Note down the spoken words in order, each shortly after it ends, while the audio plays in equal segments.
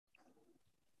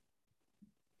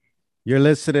You're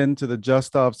listening to the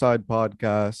Just Offside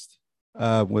podcast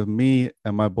with me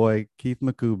and my boy Keith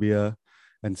Makubia.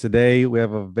 And today we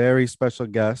have a very special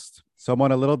guest,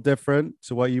 someone a little different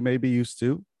to what you may be used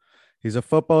to. He's a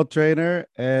football trainer,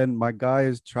 and my guy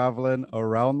is traveling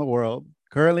around the world,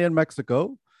 currently in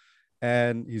Mexico,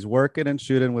 and he's working and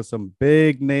shooting with some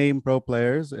big name pro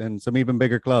players and some even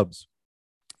bigger clubs.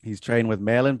 He's trained with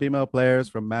male and female players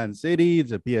from Man City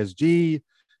to PSG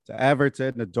to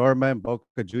Everton to Dortmund,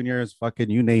 Boca Juniors,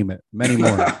 fucking you name it, many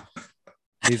more.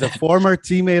 He's a former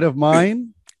teammate of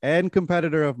mine and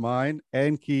competitor of mine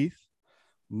and Keith,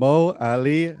 Mo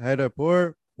Ali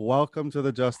Haidarpur. Welcome to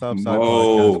the Just Offside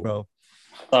podcast, Mo. bro.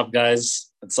 What's up,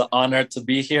 guys? It's an honor to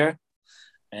be here.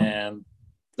 And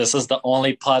this is the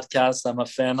only podcast I'm a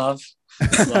fan of.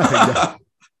 So, yeah.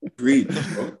 Preach,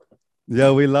 bro.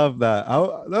 Yeah, we love that.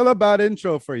 Not a bad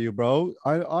intro for you, bro.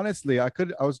 I honestly, I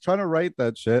was trying to write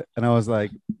that shit, and I was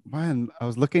like, man, I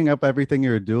was looking up everything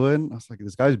you were doing. I was like,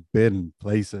 this guy's been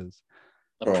places,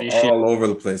 Bro, appreciate all over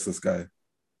the place, this guy.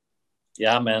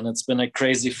 Yeah, man. It's been a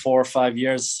crazy 4 or 5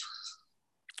 years.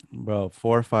 bro.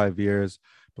 4 or 5 years.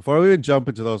 Before we would jump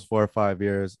into those 4 or 5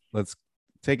 years, let's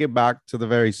take it back to the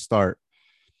very start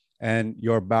and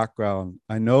your background.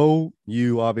 I know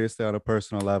you obviously on a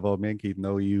personal level. Me and Keith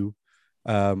know you.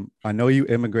 I know you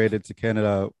immigrated to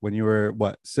Canada when you were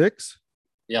what, six?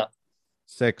 Yeah.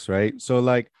 Six, right? So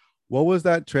like, what was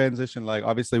that transition like?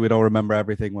 Obviously, we don't remember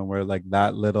everything when we're like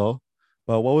that little,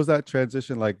 but what was that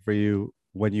transition like for you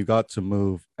when you got to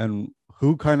move, and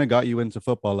who kind of got you into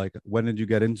football? Like, when did you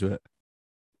get into it?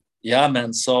 Yeah,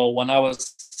 man. So when I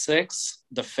was 6,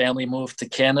 the family moved to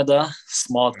Canada,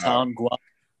 small town, Guelph,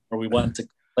 where we went to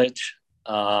college.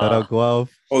 Shout out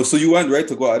Guelph. Oh, so you went right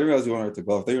to go. I didn't realize you went right to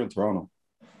go. I thought you were in Toronto.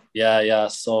 Yeah.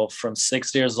 So from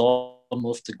 6 years old,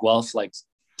 moved to Guelph, like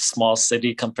small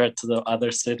city compared to the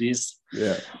other cities.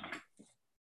 Yeah.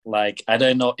 Like I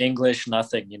didn't know English,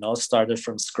 nothing, started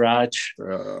from scratch.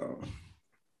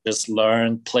 Just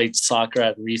learned, played soccer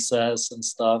at recess and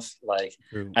stuff. Like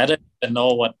True. I didn't even know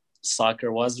what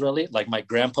soccer was really. Like my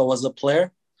grandpa was a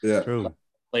player, Yeah. True.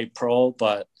 played pro,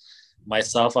 but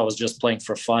myself, I was just playing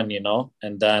for fun.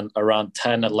 And then around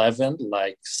 10, 11,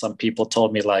 like some people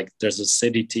told me like there's a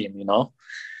city team.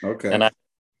 Okay. And I didn't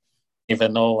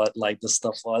even know what like this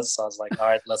stuff was. So I was like, all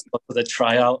right, let's go to the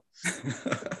tryout.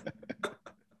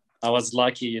 I was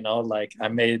lucky, like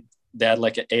they had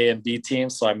like an A and B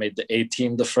team. So I made the A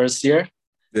team the first year. Of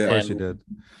Yeah. course you And did.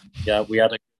 yeah, we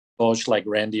had a coach like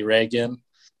Randy Reagan.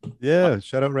 Yeah.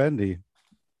 Shout out Randy.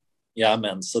 Yeah,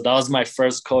 man. So that was my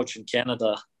first coach in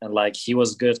Canada. And like he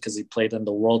was good because he played in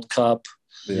the World Cup.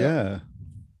 Yeah.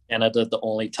 Canada, the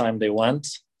only time they went.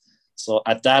 So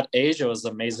at that age, it was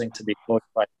amazing to be coached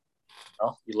by,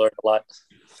 you learn a lot.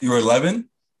 You were 11?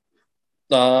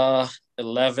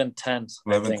 11, 10,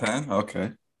 11, I think. 10?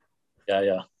 Okay.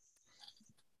 Yeah.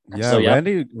 Yeah, So, yeah.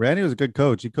 Randy was a good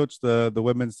coach. He coached the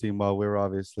women's team while we were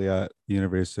obviously at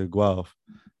University of Guelph.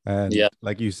 And Yeah.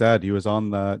 like you said, he was on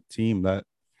the team, that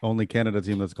only Canada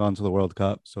team that's gone to the World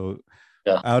Cup. So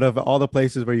Yeah. out of all the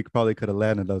places where you probably could have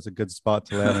landed, that was a good spot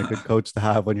to land, a good coach to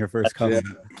have when you're first coming.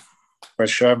 Yeah. For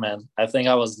sure, man. I think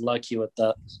I was lucky with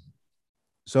that.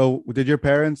 So did your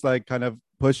parents like kind of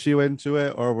push you into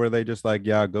it, or were they just like,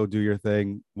 yeah, go do your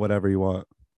thing, whatever you want?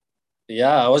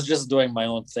 Yeah, I was just doing my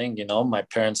own thing. My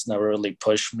parents never really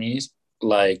pushed me.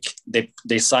 Like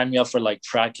they signed me up for like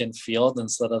track and field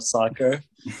instead of soccer.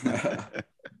 I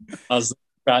was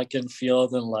track and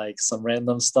field and like some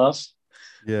random stuff.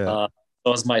 Yeah. It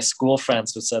was my school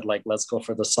friends who said like, let's go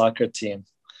for the soccer team.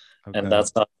 And Okay.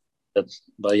 that's how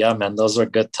but yeah, man, those were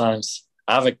good times.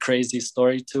 I have a crazy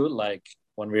story too. Like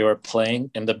when we were playing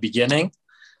in the beginning,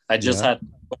 I just Yeah. had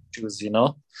shoes.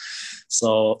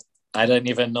 So I didn't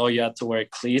even know you had to wear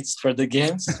cleats for the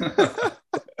games.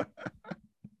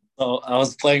 So I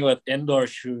was playing with indoor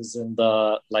shoes in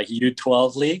the like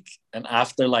U12 league. And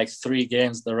after like 3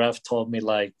 games, the ref told me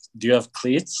like, do you have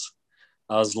cleats?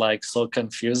 I was like so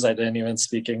confused. I didn't even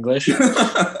speak English.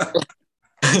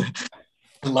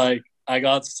 Like I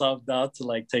got subbed out to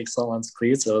like take someone's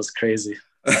cleats. It was crazy.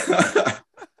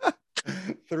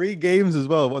 3 games as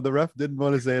well. Well, the ref didn't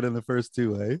want to say it in the first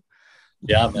two, eh?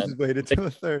 Yeah, He man. just waited till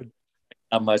the third.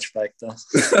 Not much back then.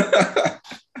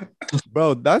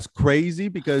 Bro, that's crazy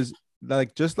because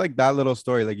like just like that little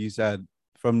story, like you said,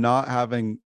 from not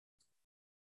having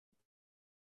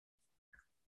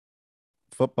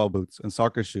football boots and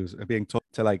soccer shoes and being told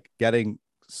to like getting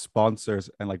sponsors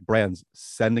and like brands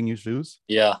sending you shoes,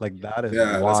 Yeah. like that is Yeah,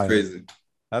 that's wild. crazy.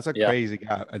 That's a Yeah. crazy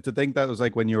gap. And to think that was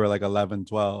like when you were like 11,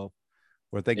 12,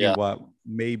 We're thinking Yeah. what,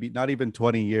 maybe not even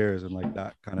 20 years and like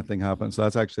that kind of thing happened. So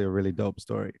that's actually a really dope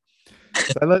story.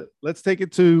 So let's take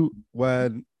it to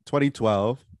when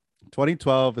 2012.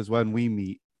 2012 is when we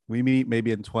meet. We meet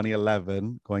maybe in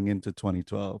 2011 going into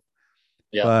 2012.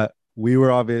 Yeah. But we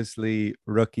were obviously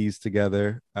rookies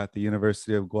together at the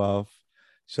University of Guelph.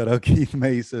 Shout out Keith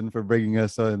Mason for bringing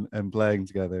us on and playing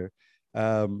together.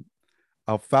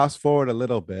 I'll fast forward a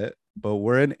little bit, but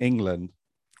we're in England,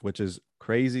 which is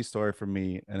crazy story for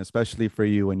me, and especially for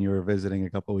you when you were visiting a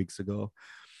couple weeks ago.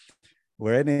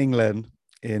 We're in England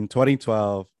in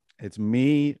 2012. It's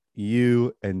me,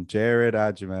 you, and Jared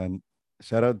Adjaman.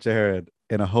 Shout out Jared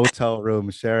in a hotel room,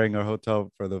 sharing our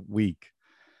hotel for the week.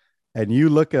 And you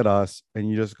look at us and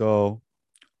you just go,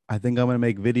 I think I'm gonna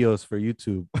make videos for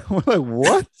YouTube. We're like,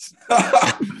 what?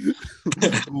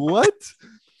 What?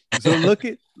 So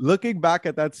looking back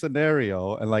at that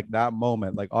scenario and like that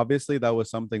moment, like obviously that was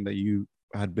something that you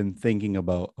had been thinking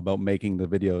about making the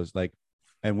videos, like,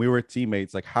 and we were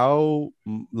teammates. Like how,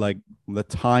 like the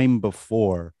time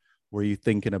before, were you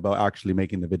thinking about actually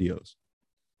making the videos?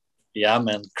 Yeah,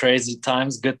 man, crazy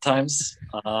times, good times.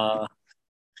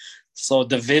 So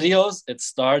the videos, it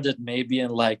started maybe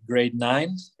in like grade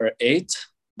 9 or 8,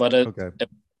 but it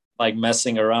like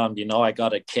messing around, you know. I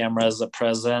got a camera as a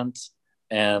present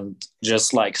and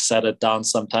just like set it down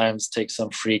sometimes, take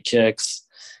some free kicks.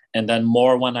 And then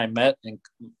more when I met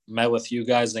with you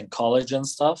guys in college and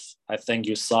stuff. I think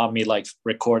you saw me like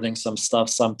recording some stuff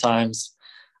sometimes.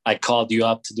 I called you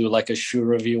up to do like a shoe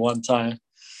review one time.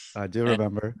 I do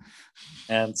remember.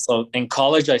 And so in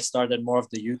college, I started more of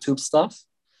the YouTube stuff.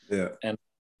 Yeah. And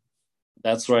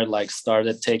that's where it like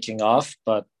started taking off.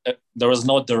 But there was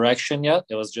no direction yet.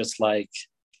 It was just like,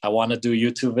 I want to do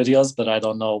YouTube videos, but I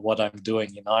don't know what I'm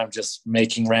doing. You know, I'm just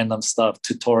making random stuff,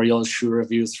 tutorials, shoe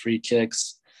reviews, free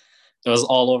kicks. It was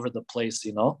all over the place,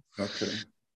 you know? Okay.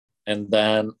 And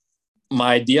then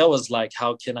my idea was like,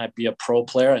 how can I be a pro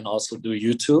player and also do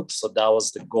YouTube? So that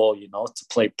was the goal, you know, to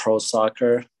play pro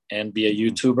soccer and be a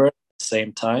YouTuber at the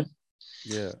same time.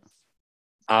 Yeah.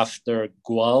 After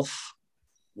Guelph,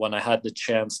 when I had the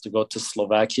chance to go to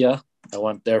Slovakia, I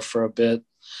went there for a bit.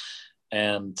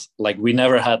 And like we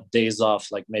never had days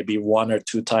off, like maybe 1 or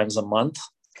 2 times a month.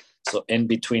 So in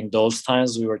between those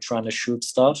times, we were trying to shoot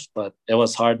stuff, but it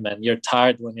was hard, man. You're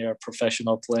tired when you're a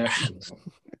professional player.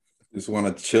 Just want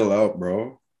to chill out,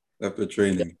 bro, after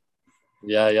training.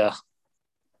 Yeah.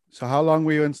 So how long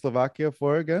were you in Slovakia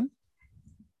for again?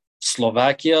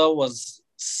 Slovakia was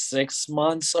 6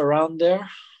 months around there.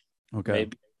 Okay.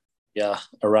 Maybe, yeah,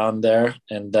 around there.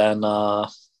 And then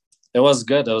it was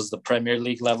good. It was the Premier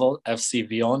League level. FC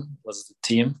Vion was the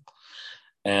team.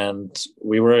 And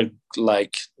we were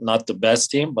like not the best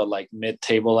team, but like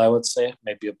mid-table, I would say,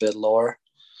 maybe a bit lower.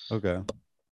 Okay.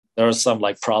 There were some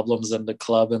like problems in the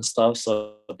club and stuff,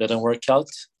 so it didn't work out.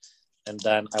 And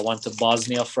then I went to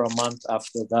Bosnia for a month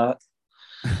after that.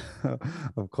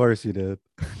 Of course you did.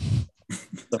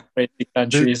 The crazy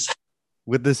countries.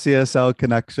 With the CSL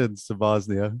connections to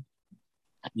Bosnia.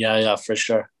 Yeah, for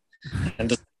sure. And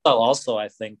the also, I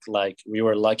think like we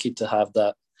were lucky to have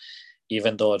that,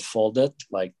 even though it folded.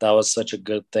 Like that was such a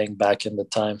good thing back in the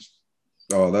time.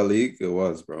 Oh, that league, it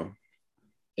was, bro.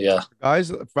 Yeah.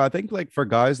 Guys, I think like for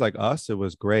guys like us, it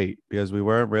was great because we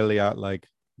weren't really at like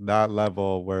that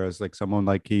level, whereas like someone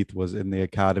like Keith was in the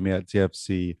academy at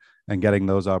TFC and getting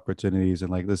those opportunities.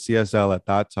 And like the CSL at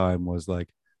that time was like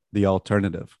the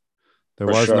alternative. There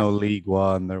was no League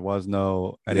One, there was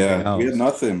no anything else. We had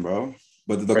nothing, bro.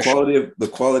 But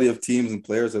the quality of teams and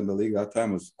players in the league that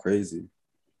time was crazy.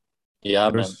 Yeah,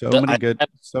 there man.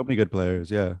 So many good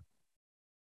players. Yeah.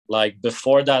 Like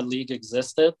before that league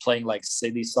existed, playing like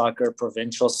city soccer,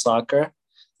 provincial soccer,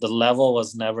 the level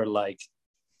was never like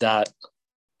that.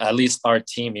 At least our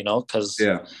team, you know, because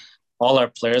all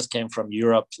our players came from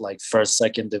Europe, like first,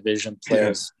 second division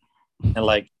players, and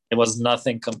like it was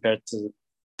nothing compared to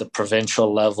the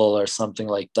provincial level or something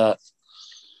like that.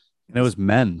 And it was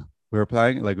men. We were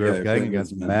playing like playing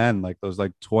against men, like those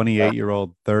like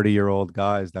 28-year-old, 30-year-old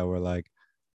guys that were like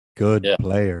good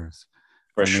players.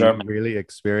 For sure. We really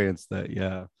experienced that.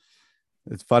 Yeah.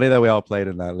 It's funny that we all played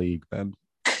in that league, man.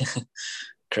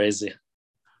 Crazy.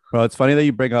 Bro, it's funny that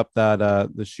you bring up that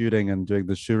the shooting and doing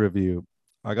the shoe review.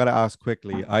 I gotta ask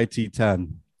quickly,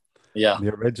 IT10. Yeah.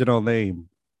 The original name.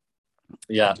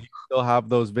 Yeah. Do you still have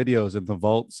those videos in the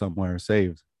vault somewhere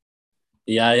saved?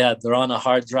 Yeah. They're on a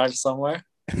hard drive somewhere.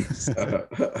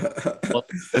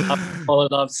 I'll pull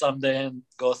it up someday and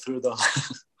go through them.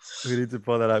 We need to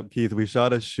pull that up, Keith. We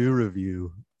shot a shoe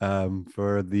review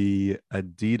for the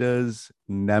Adidas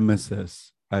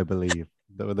Nemesis, I believe.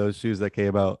 Those shoes that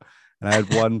came out and I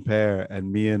had one pair,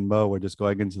 and me and Mo were just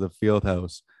going into the field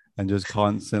house and just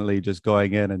constantly just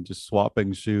going in and just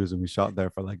swapping shoes, and we shot there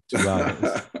for like 2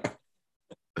 hours.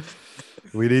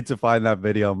 We need to find that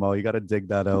video, Mo. You got to dig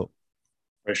that out.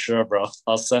 For sure, bro.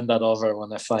 I'll send that over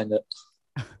when I find it.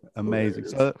 Amazing.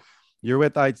 So you're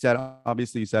with ITN.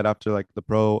 Obviously, you said after like the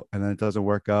pro, and then it doesn't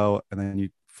work out, and then you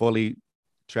fully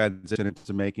transition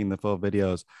into making the full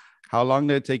videos. How long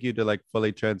did it take you to like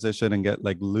fully transition and get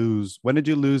like lose? When did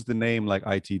you lose the name like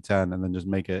IT10 and then just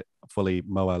make it fully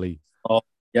Mo Ali? Oh,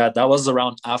 yeah, that was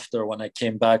around after when I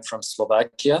came back from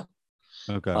Slovakia.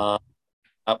 Okay.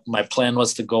 My plan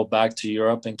was to go back to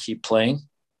Europe and keep playing.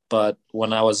 But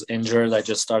when I was injured, I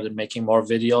just started making more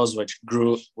videos, which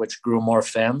grew more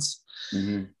fans.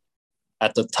 Mm-hmm.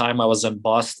 At the time, I was in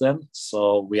Boston,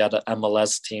 so we had an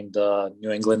MLS team, the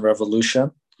New England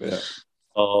Revolution. Yeah.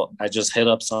 So I just hit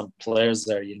up some players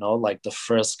there, you know, like the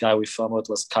first guy we filmed with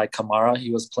was Kai Kamara.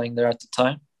 He was playing there at the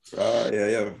time.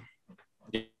 Yeah.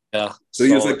 Yeah. So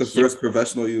he was like the first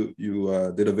professional you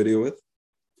did a video with?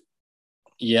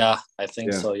 Yeah, I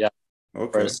think so. Yeah.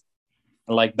 Okay. First.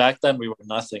 Like back then we were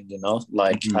nothing, you know,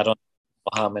 like I don't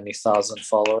know how many thousand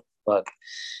followers, but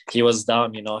he was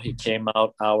down, you know, he came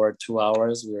out hour, 2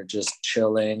 hours. We were just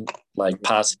chilling, like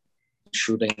passing,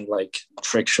 shooting like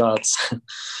trick shots.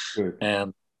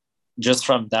 And just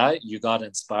from that, you got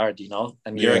inspired, you know,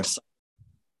 and you're excited.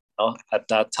 You know? At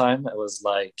that time, it was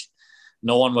like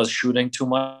no one was shooting too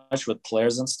much with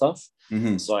players and stuff.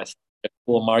 Mm-hmm. So I think a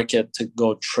cool market to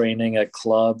go training at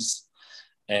clubs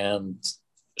and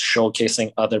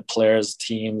showcasing other players,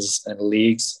 teams, and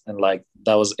leagues, and like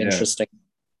that was interesting.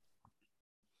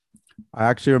 I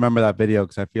actually remember that video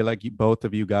because I feel like both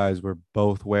of you guys were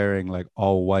both wearing like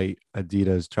all white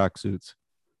Adidas tracksuits.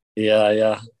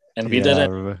 Yeah, and we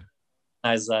didn't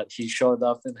realize that he showed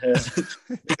up in his.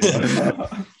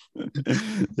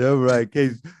 Yeah, right.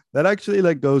 Okay, that actually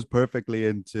like goes perfectly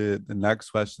into the next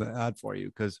question I had for you,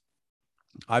 because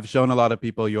I've shown a lot of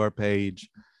people your page.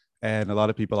 And a lot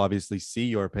of people obviously see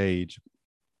your page.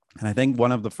 And I think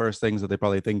one of the first things that they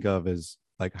probably think of is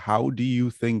like, how do you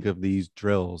think of these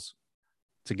drills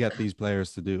to get these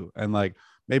players to do? And like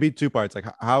maybe two parts, like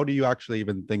how do you actually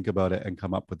even think about it and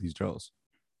come up with these drills?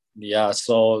 Yeah,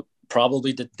 so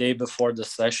probably the day before the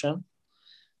session,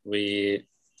 we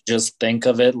just think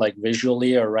of it like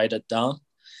visually or write it down.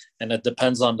 And it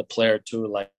depends on the player too,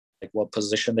 like what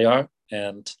position they are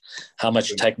and how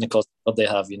much technical skill they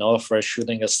have. You know, if we're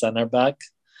shooting a center back,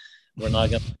 we're not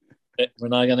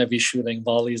gonna be shooting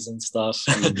volleys and stuff.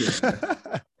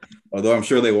 Although I'm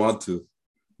sure they want to.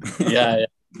 yeah,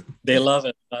 they love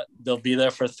it, but they'll be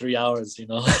there for 3 hours, you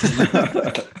know.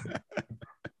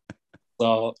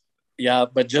 So yeah,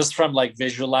 but just from like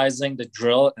visualizing the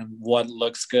drill and what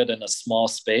looks good in a small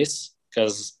space,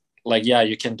 because like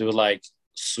you can do like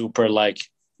super like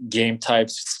game type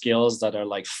skills that are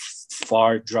like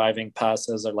far driving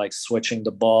passes or like switching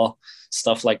the ball,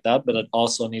 stuff like that, but it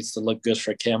also needs to look good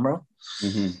for camera.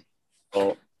 Mm-hmm.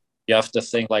 So you have to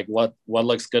think like what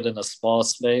looks good in a small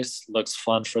space, looks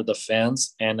fun for the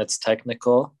fans, and it's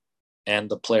technical and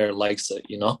the player likes it,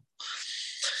 you know.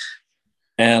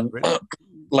 And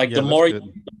like the more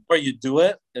you do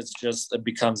it, it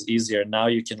becomes easier. Now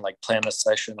you can like plan a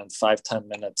session in 5-10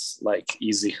 minutes, like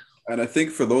easy. And I think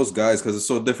for those guys, because it's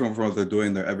so different from what they're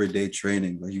doing their everyday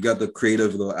training, like you got the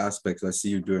creative little aspects. I see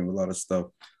you doing a lot of stuff.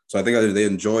 So I think they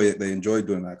enjoy it. They enjoy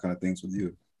doing that kind of things with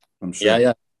you, I'm sure.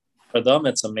 Yeah. For them,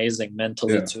 it's amazing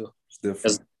mentally too. It's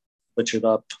different. Switch it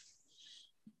up.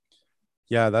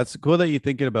 Yeah, that's cool that you're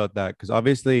thinking about that, because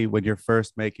obviously when you're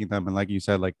first making them, and like you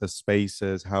said, like the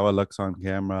spaces, how it looks on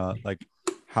camera, like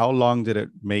how long did it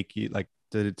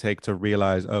did it take to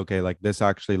realize, okay, like this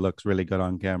actually looks really good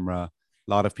on camera?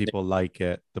 A lot of people like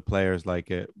it. The players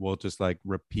like it. We'll just like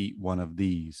repeat one of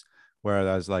these.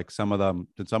 Whereas like some of them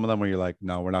where you're like,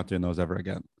 no, we're not doing those ever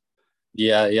again.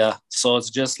 Yeah. So it's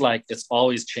just like, it's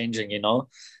always changing, you know,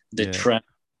 the trend,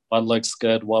 what looks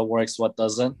good, what works, what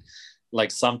doesn't. Like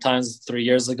sometimes 3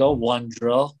 years ago, one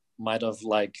drill might have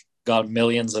like got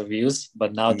millions of views,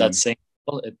 but now that same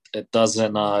it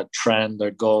doesn't trend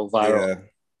or go viral. Yeah.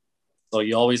 So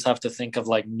you always have to think of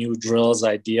like new drills,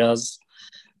 ideas,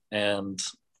 and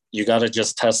you got to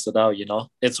just test it out, you know.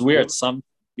 It's weird. Some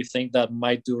you think that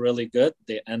might do really good,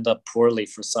 they end up poorly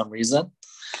for some reason.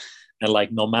 And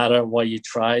like no matter what you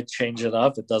try, change it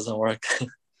up, it doesn't work.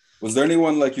 Was there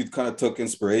anyone like you kind of took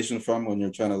inspiration from when you're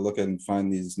trying to look at and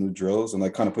find these new drills and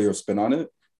like kind of put your spin on it?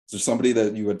 Is there somebody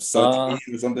that you would search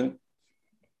or something?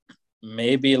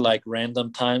 Maybe like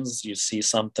random times you see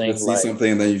something.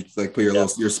 Something and then you like put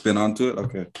your spin onto it.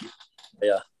 Okay.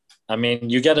 Yeah. I mean,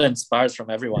 you get inspired from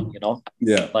everyone, you know?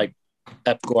 Yeah. Like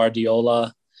Pep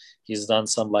Guardiola. He's done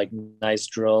some like nice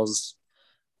drills.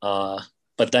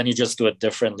 But then you just do it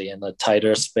differently in a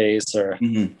tighter space or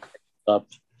up.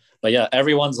 But yeah,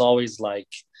 everyone's always like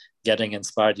getting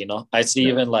inspired, you know. I see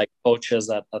even like coaches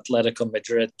at Atletico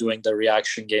Madrid doing the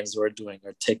reaction games we're doing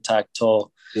or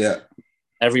tic-tac-toe. Yeah.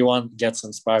 Everyone gets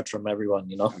inspired from everyone,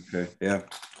 you know. Okay. Yeah.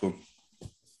 Cool.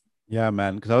 Yeah,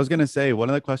 man. Because I was gonna say one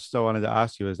of the questions I wanted to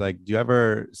ask you is like, do you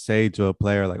ever say to a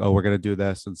player like, "Oh, we're gonna do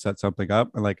this," and set something up,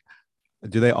 and like,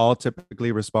 do they all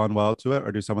typically respond well to it,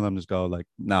 or do some of them just go like,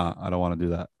 "Nah, I don't want to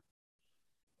do that"?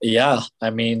 Yeah,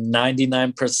 I mean,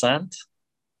 99%.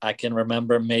 I can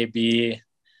remember maybe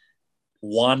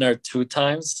one or two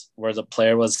times where the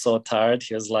player was so tired,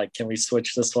 he was like, "Can we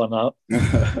switch this one up?"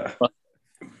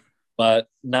 but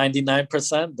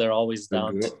 99%, they're always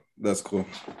down. That's cool.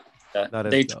 Yeah, That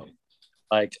is they dope.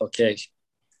 like, okay,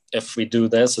 if we do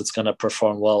this, it's gonna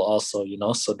perform well, also, you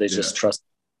know. So they just trust.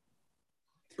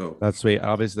 So That's sweet.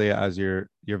 Obviously, as your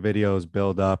videos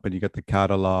build up and you get the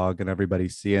catalog and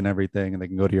everybody's seeing everything, and they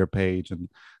can go to your page and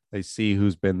they see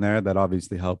who's been there, that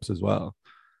obviously helps as well.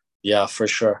 Yeah, for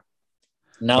sure.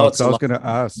 Now it's I was gonna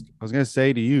ask, I was gonna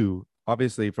say to you,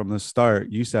 obviously from the start,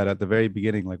 you said at the very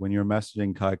beginning, like when you were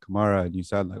messaging Kai Kamara, and you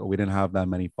said like, oh, we didn't have that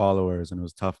many followers and it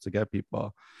was tough to get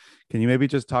people. Can you maybe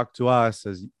just talk to us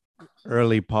as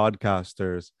early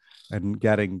podcasters and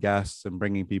getting guests and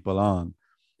bringing people on?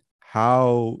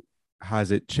 How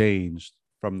has it changed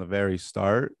from the very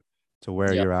start to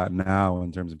where you're at now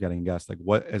in terms of getting guests? Like,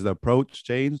 what is the approach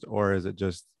changed, or is it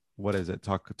just, what is it?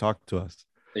 Talk to us.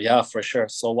 Yeah, for sure.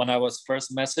 So when I was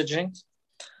first messaging,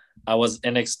 I was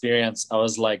inexperienced. I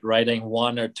was like writing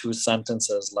one or two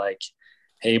sentences like,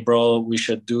 "Hey, bro, we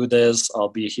should do this. I'll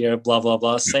be here, blah, blah,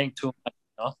 blah," saying too much,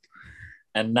 you know?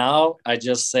 And now I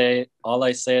just say, all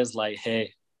I say is like,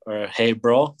 "Hey," or "Hey,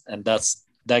 bro." And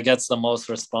that gets the most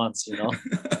response, you know?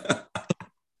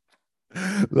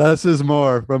 Less is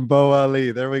more from Bo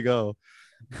Ali. There we go.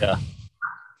 Yeah.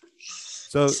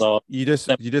 So you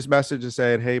just message and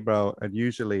saying, "Hey, bro," and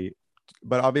usually,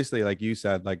 but obviously, like you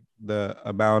said, like the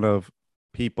amount of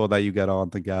people that you get on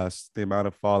the guests, the amount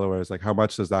of followers, like how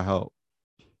much does that help?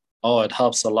 Oh, it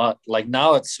helps a lot. Like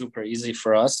now it's super easy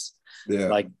for us. Yeah.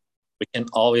 Like we can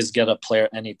always get a player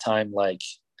anytime, like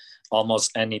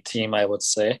almost any team, I would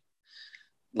say.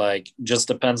 Like just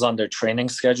depends on their training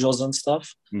schedules and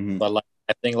stuff. But like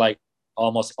I think like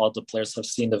almost all the players have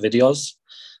seen the videos.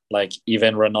 Like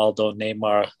even Ronaldo,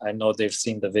 Neymar, I know they've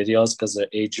seen the videos because they're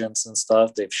agents and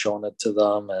stuff. They've shown it to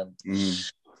them, and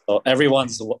so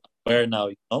everyone's aware now,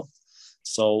 you know.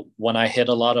 So when I hit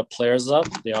a lot of players up,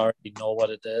 they already know what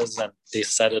it is, and they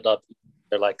set it up.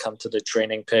 They're like, "Come to the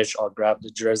training pitch. I'll grab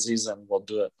the jerseys, and we'll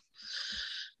do it."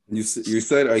 You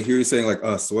said, I hear you saying like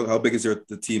us. So how big is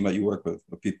the team that you work with,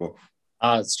 the people?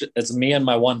 It's me and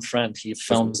my one friend. He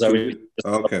films everything.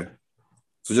 Okay.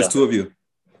 So just two of you.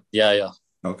 Yeah.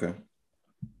 Okay.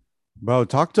 Bro,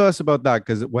 talk to us about that,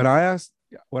 because when I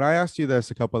asked you this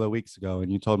a couple of weeks ago,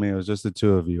 and you told me it was just the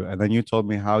two of you, and then you told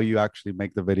me how you actually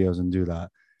make the videos and do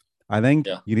that. I think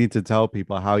you need to tell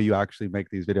people how you actually make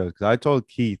these videos, because I told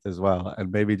Keith as well,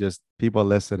 and maybe just people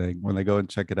listening when they go and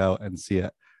check it out and see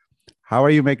it. How are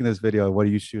you making this video? What are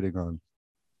you shooting on?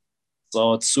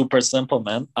 So it's super simple,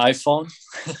 man. iPhone.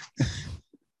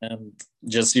 And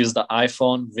just use the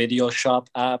iPhone Video Shop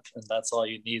app, and that's all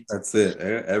you need. That's it.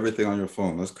 Everything on your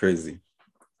phone. That's crazy.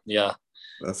 Yeah.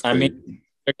 That's crazy. I mean,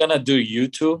 if you're gonna do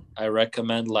YouTube, I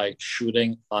recommend like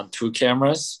shooting on two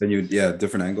cameras. Then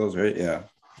different angles, right? Yeah.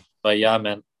 But yeah,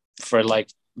 man, for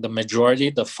like the majority,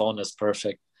 the phone is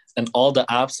perfect. And all the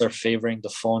apps are favoring the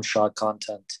phone shot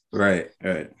content. Right.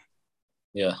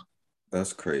 Yeah.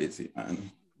 That's crazy,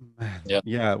 man.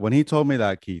 Yeah. When he told me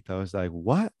that, Keith, I was like,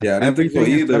 "What?" Yeah, I didn't think so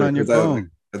Everything is done either. on your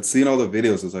phone. I'd seen all the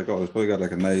videos. It's like, oh, it's probably got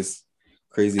like a nice,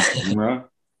 crazy camera.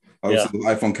 Obviously, the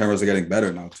iPhone cameras are getting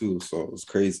better now too, so it's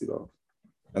crazy though.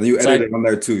 And then you edit it on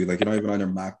there too. Like you're not even on your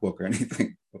MacBook or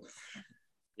anything.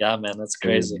 Yeah, man, that's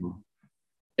crazy.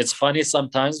 It's funny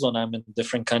sometimes when I'm in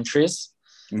different countries,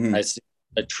 I see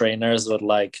the trainers with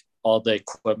like all the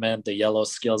equipment, the yellow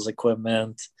skills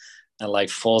equipment, and like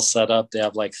full setup. They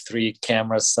have like 3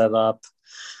 cameras set up,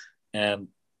 and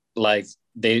like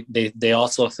they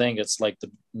also think it's like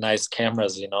the nice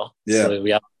cameras, you know. Yeah. So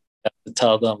we have to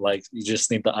tell them like you just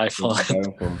need the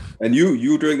iPhone. And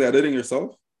you doing the editing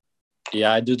yourself?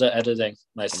 Yeah, I do the editing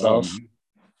myself.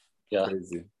 Yeah.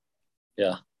 Crazy.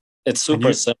 Yeah. It's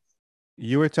super simple.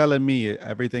 You were telling me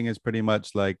everything is pretty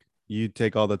much like you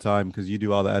take all the time because you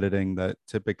do all the editing, that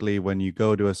typically when you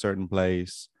go to a certain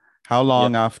place, how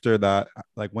long after that,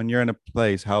 like when you're in a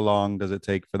place, how long does it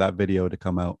take for that video to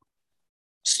come out?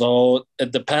 So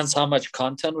it depends how much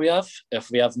content we have. If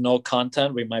we have no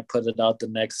content, we might put it out the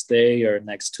next day or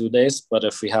next 2 days. But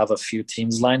if we have a few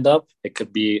teams lined up, it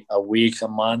could be a week, a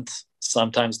month,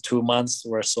 sometimes 2 months.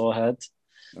 We're so ahead.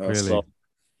 Really? So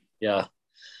yeah,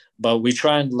 but we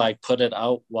try and like put it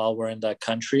out while we're in that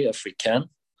country if we can,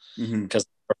 because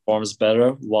it performs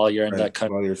better while you're in that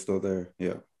country. While you're still there,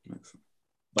 yeah. Makes sense.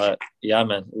 But yeah,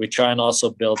 man, we try and also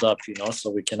build up, so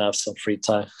we can have some free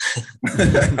time.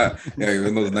 Yeah,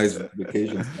 even those nice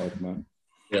vacation spots, man.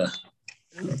 Yeah.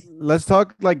 Let's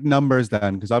talk like numbers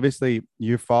then, because obviously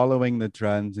you're following the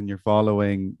trends and you're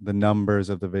following the numbers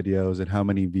of the videos and how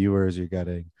many viewers you're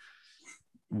getting.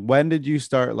 When did you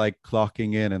start like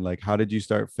clocking in, and like how did you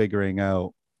start figuring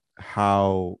out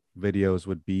how videos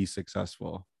would be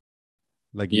successful?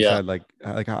 Like you said, like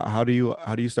how do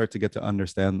you start to get to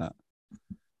understand that?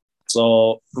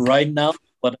 So right now,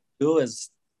 what I do is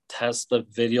test the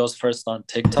videos first on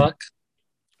TikTok.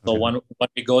 So when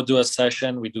we go do a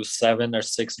session, we do 7 or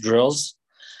 6 drills,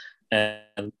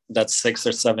 and that's 6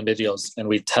 or 7 videos, and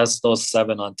we test those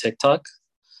 7 on TikTok,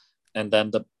 and then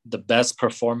the best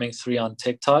performing 3 on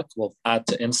TikTok we'll add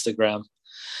to Instagram,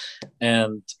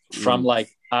 and from like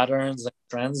patterns and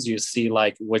trends, you see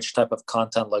like which type of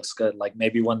content looks good. Like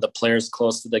maybe when the player's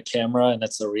close to the camera and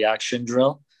it's a reaction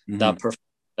drill, that performs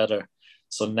better.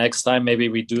 So next time maybe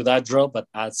we do that drill but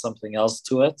add something else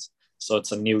to it, so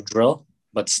it's a new drill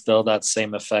but still that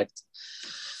same effect.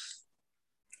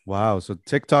 Wow, so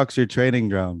TikTok's your training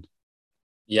ground.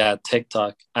 Yeah,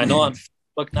 TikTok. I know on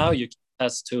Facebook now you can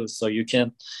test too, so you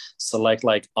can select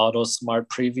like auto smart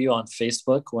preview on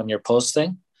Facebook when you're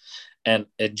posting, and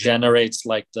it generates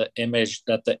like the image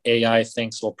that the AI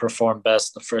thinks will perform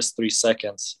best the first 3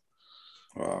 seconds.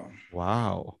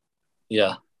 Wow.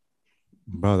 Yeah.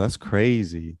 Bro, that's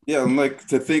crazy. Yeah, I'm like,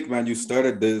 to think, man, you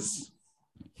started this,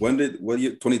 what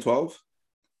year, 2012?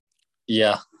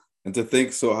 Yeah. And to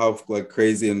think so how like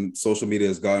crazy and social media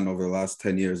has gotten over the last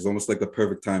 10 years, it's almost like the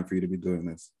perfect time for you to be doing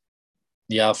this.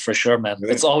 Yeah, for sure, man.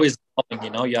 Right? It's always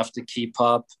going, you have to keep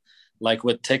up. Like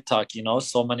with TikTok,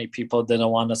 so many people didn't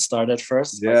want to start at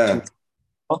first. Yeah.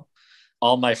 Like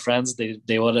all my friends,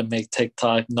 they wouldn't make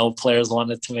TikTok. No players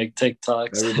wanted to make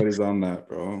TikToks. Everybody's on that,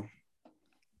 bro.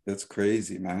 That's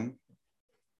crazy, man.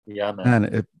 Yeah, man. Man,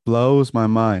 it blows my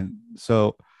mind.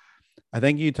 So I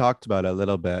think you talked about it a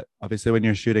little bit. Obviously, when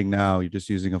you're shooting now, you're just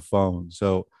using a phone.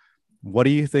 So what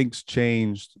do you think's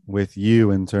changed with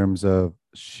you in terms of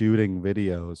shooting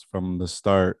videos from the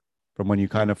start, from when you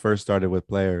kind of first started with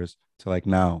players to like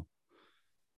now?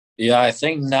 Yeah, I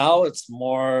think now it's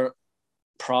more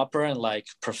proper and like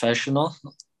professional.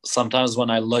 Sometimes when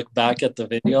I look back at the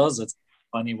videos, it's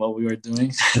funny what we were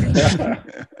doing.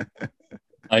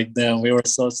 Like, damn, we were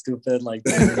so stupid. Like,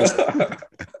 but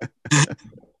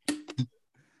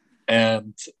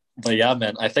yeah,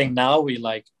 man, I think now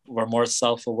we're more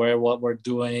self-aware what we're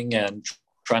doing and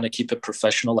trying to keep it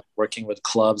professional, like working with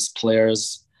clubs,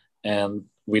 players, and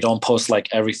we don't post like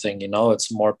everything,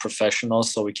 it's more professional,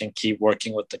 so we can keep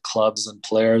working with the clubs and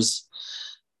players.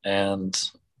 And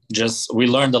just, we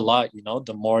learned a lot,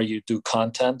 the more you do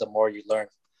content, the more you learn.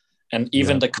 And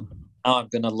even now I'm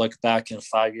going to look back in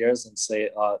 5 years and say,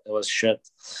 it was shit.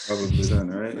 Probably then,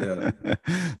 right? Yeah.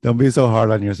 Don't be so hard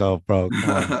on yourself, bro. Come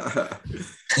on.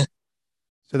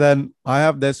 So then I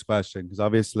have this question, because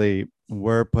obviously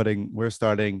we're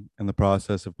starting in the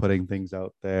process of putting things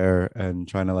out there and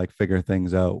trying to like figure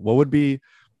things out. What would be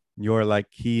your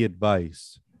like key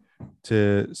advice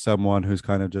to someone who's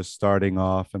kind of just starting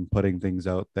off and putting things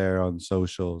out there on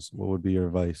socials? What would be your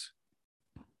advice?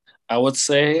 I would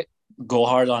say go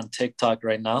hard on TikTok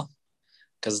right now,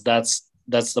 because that's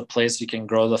the place you can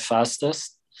grow the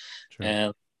fastest. Sure.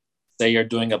 And say you're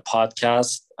doing a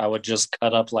podcast, I would just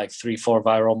cut up like 3-4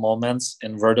 viral moments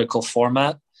in vertical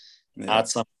format, add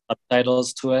some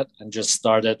subtitles to it, and just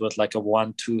start it with like a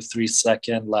 1, 2, 3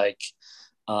 second like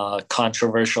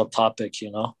controversial topic,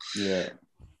 Yeah.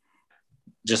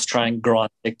 Just try and grow on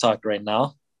TikTok right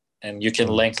now, and you can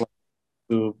link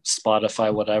to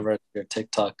Spotify, whatever, your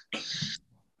TikTok.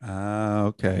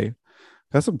 Okay.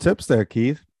 Got some tips there,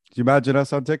 Keith. Can you imagine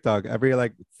us on TikTok? Every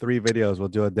like 3 videos, we'll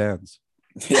do a dance.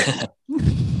 Yeah.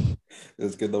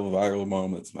 Let's get those viral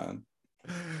moments, man.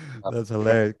 That's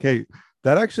hilarious. Okay.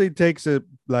 That actually takes it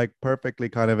like perfectly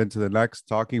kind of into the next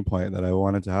talking point that I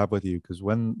wanted to have with you. Because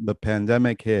when the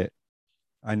pandemic hit,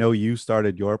 I know you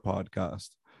started your podcast.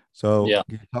 So yeah,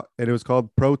 and it was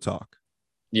called Pro Talk.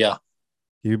 Yeah.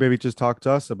 Can you maybe just talk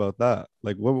to us about that?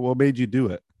 Like what made you do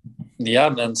it? Yeah,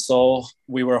 man. So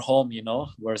we were home,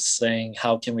 we're saying,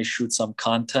 how can we shoot some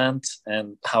content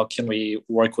and how can we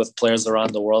work with players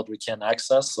around the world we can't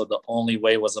access? So the only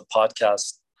way was a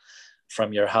podcast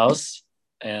from your house.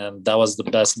 And that was the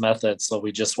best method. So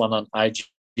we just went on IG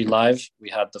Live.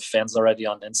 We had the fans already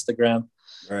on Instagram.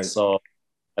 Right. So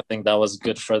I think that was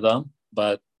good for them.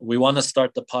 But we want to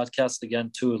start the podcast again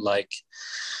too,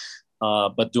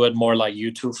 but do it more like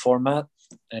YouTube format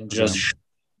and just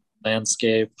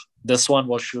landscape. This one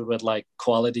we'll shoot with like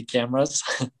quality cameras.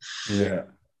 Yeah.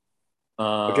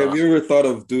 Okay, have you ever thought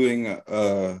of doing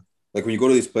like when you go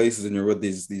to these places and you're with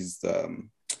these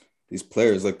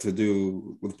players, like to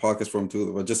do with podcast form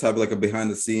too, or just have like a behind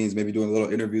the scenes, maybe doing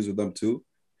little interviews with them too?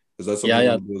 Is that something you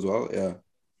want to do as well? Yeah.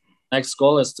 Next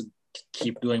goal is to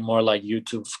keep doing more like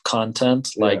YouTube content,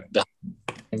 like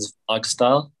behind vlog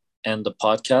style and the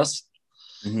podcast.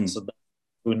 Mm-hmm. So that's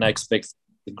the next big thing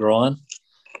to grow on.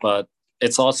 But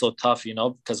it's also tough,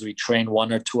 because we train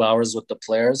 1 or 2 hours with the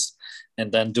players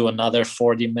and then do another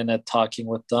 40-minute talking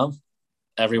with them.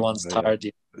 Everyone's tired.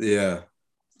 Yeah.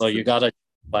 So you got to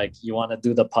you want to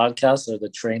do the podcast or the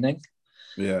training.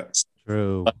 Yeah.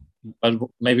 True. But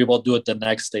maybe we'll do it the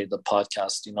next day, the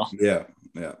podcast,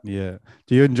 Yeah.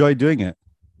 Do you enjoy doing it?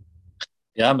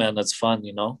 Yeah, man, it's fun,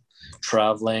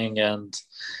 traveling and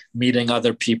meeting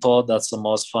other people. That's the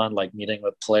most fun, like meeting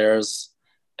with players.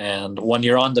 And when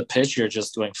you're on the pitch, you're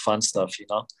just doing fun stuff,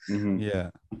 Mm-hmm.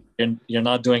 Yeah. You're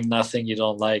not doing nothing you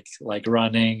don't like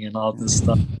running and all this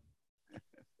stuff.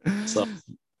 So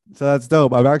that's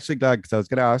dope. I'm actually glad because I was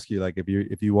gonna ask you like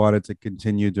if you wanted to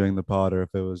continue doing the pod or if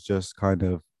it was just kind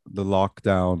of the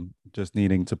lockdown, just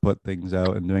needing to put things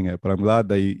out and doing it. But I'm glad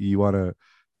that you want to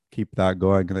keep that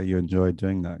going and that you enjoy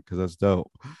doing that because that's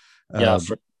dope. Yeah.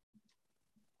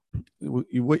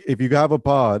 If you have a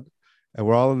pod and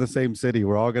we're all in the same city,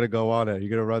 we're all gonna go on it.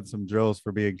 You're gonna run some drills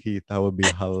for me and Keith. That would be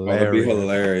hilarious. That would be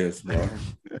hilarious, bro. Sure,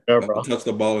 I haven't touched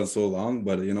the ball in so long,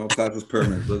 but class is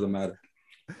permanent. Doesn't matter.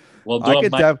 Well, I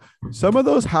could some of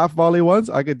those half volley ones.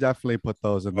 I could definitely put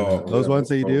those in there. Those ones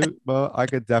that you do, well, I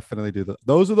could definitely do that.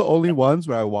 Those are the only ones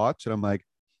where I watch and I'm like,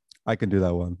 I can do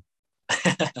that one.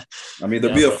 I mean,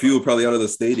 there'll be a few probably out of the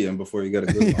stadium before you get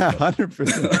a good one.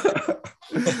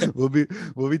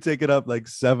 100%. We'll be taking up like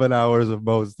 7 hours of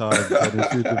most time to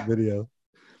shoot the video.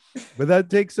 But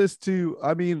that takes us to,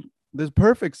 I mean, there's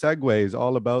perfect segues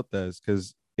all about this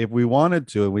because if we wanted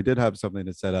to, and we did have something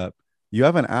to set up, you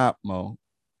have an app, Mo,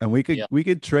 and we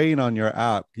could train on your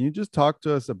app. Can you just talk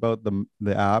to us about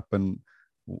the app and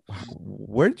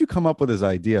where did you come up with this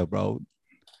idea, bro?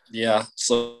 Yeah,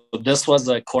 so this was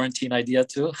a quarantine idea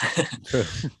too.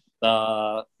 People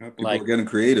are getting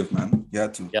creative, man. You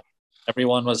had to. Yeah,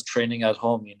 everyone was training at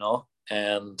home,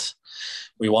 and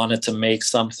we wanted to make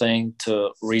something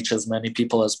to reach as many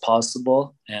people as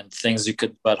possible and things you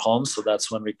could do at home. So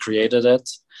that's when we created it.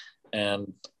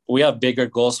 And we have bigger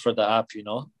goals for the app,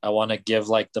 I want to give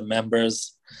like the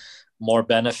members more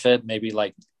benefit, maybe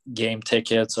like game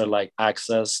tickets or like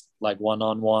access like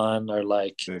one-on-one or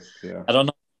like I don't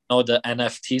know the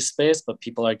NFT space, but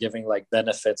people are giving like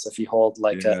benefits if you hold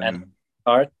like an NFT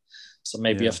card. So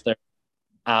maybe if they're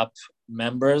app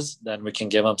members, then we can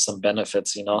give them some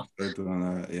benefits,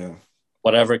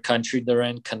 whatever country they're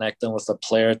in, connect them with a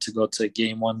player to go to a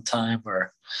game one time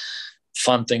or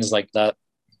fun things like that.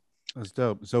 That's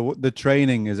dope. So the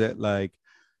training, is it like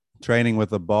training with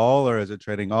the ball or is it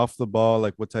training off the ball?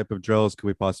 Like what type of drills could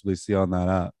we possibly see on that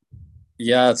app?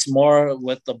 Yeah, it's more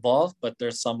with the ball, but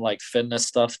there's some like fitness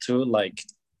stuff too. Like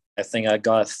I think I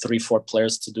got 3-4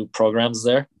 players to do programs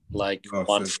there. Like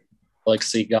one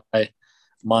Galaxy guy,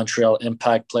 Montreal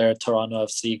Impact player, Toronto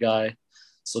FC guy.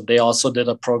 So they also did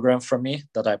a program for me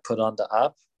that I put on the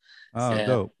app. Oh,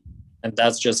 dope. And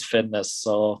that's just fitness.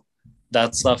 So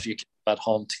that stuff you can do at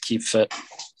home to keep fit.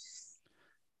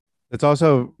 It's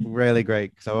also really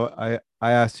great. So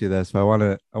I asked you this, but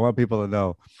I want people to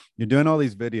know you're doing all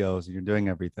these videos and you're doing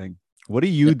everything. What are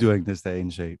you doing to stay in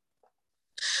shape?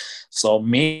 So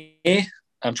me,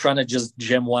 I'm trying to just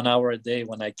gym 1 hour a day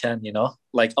when I can,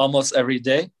 like almost every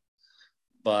day.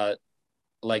 But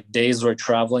like days we're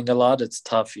traveling a lot, it's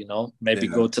tough, maybe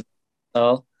go to the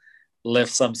hotel,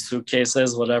 lift some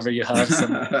suitcases, whatever you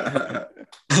have.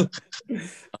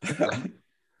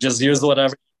 Just use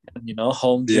whatever you can,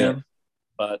 home gym.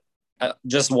 But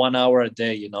just 1 hour a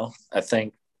day, I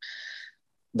think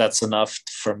that's enough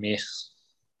for me.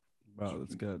 Wow,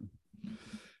 that's good.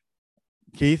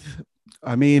 Keith,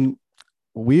 I mean,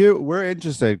 we're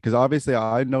interested because obviously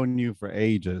I've known you for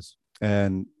ages,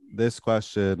 and this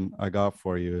question I got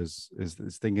for you is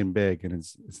thinking big and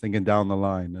it's thinking down the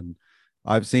line. And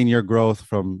I've seen your growth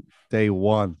from day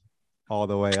one. all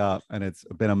the way up, and it's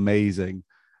been amazing.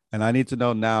 And I need to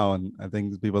know now, and I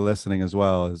think people listening as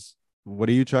well, is what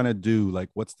are you trying to do? Like,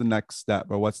 what's the next step,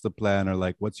 or what's the plan, or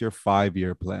like, what's your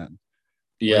 5-year plan?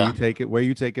 Yeah. Where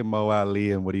you taking Mo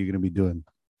Ali, and what are you going to be doing?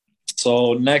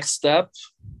 So next step,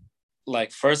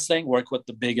 like first thing, work with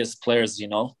the biggest players,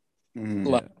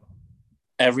 like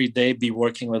every day be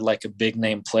working with like a big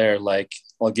name player. Like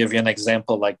I'll give you an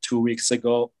example. Like 2 weeks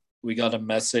ago, we got a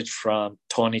message from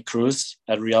Tony Cruz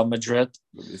at Real Madrid.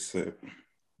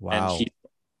 Wow. And he's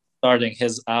starting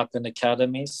his app and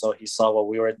academy. So he saw what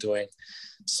we were doing.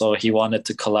 So he wanted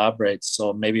to collaborate.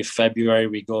 So maybe February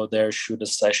we go there, shoot a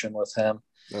session with him.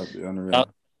 That'd be unreal.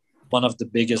 One of the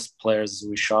biggest players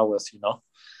we shot with,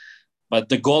 But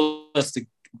the goal is to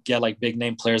get like big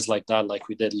name players like that, like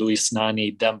we did Luis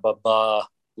Nani, Demba Ba,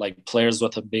 like players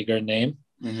with a bigger name,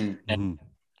 and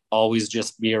always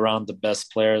just be around the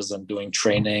best players and doing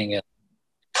training and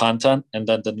content. And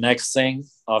then the next thing,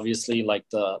 obviously, like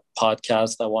the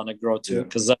podcast I want to grow to,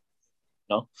 because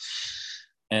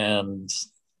and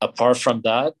apart from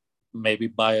that, maybe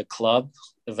buy a club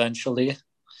eventually.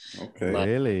 Okay.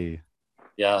 Really?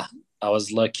 Yeah, I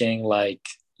was looking like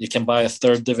you can buy a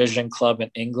 3rd division club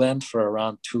in England for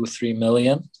around 2-3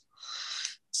 million.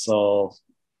 So,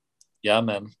 yeah,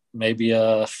 man, maybe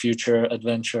a future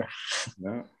adventure.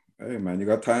 Yeah. Hey, man, you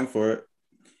got time for it.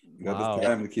 You got this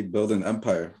time to keep building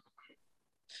empire.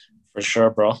 For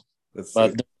sure, bro.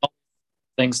 But there's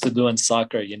things to do in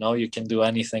soccer. You can do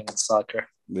anything in soccer.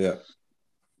 Yeah.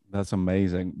 That's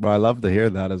amazing. Bro, I love to hear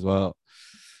that as well.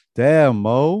 Damn,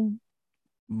 Mo.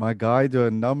 My guy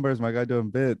doing numbers, my guy doing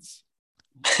bits.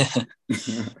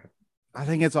 I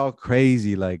think it's all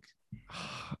crazy. Like,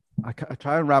 I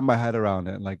try and wrap my head around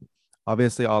it. Like,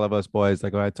 obviously, all of us boys,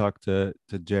 like when I talk to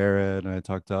Jared and I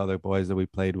talk to other boys that we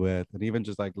played with, and even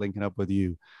just like linking up with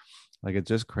you, like it's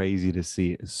just crazy to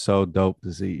see. It's so dope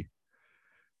to see.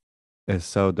 It's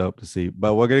so dope to see.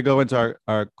 But we're gonna go into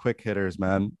our quick hitters,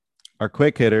 man. Our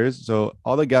quick hitters. So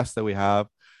all the guests that we have,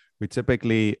 we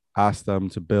typically ask them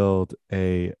to build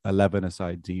a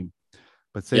 11-a-side team.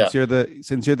 But since you're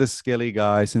the skilly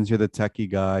guy, since you're the techie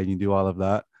guy, and you do all of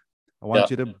that, I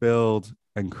want you to build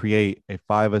and create a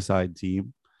 5-a-side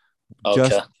team,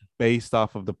 just based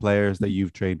off of the players that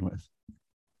you've trained with.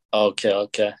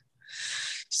 Okay.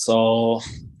 So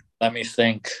let me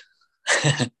think.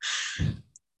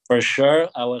 For sure,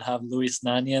 I would have Luis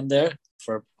Nani in there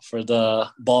for the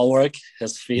ball work.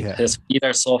 His feet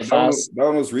are so fast. That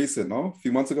one was recent, no? A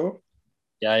few months ago?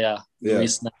 Yeah.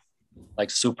 Luis Nani, like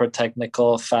super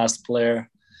technical, fast player.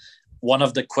 One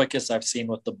of the quickest I've seen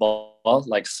with the ball,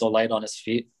 like so light on his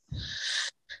feet.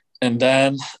 And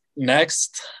then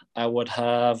next, I would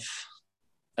have,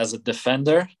 as a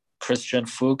defender, Christian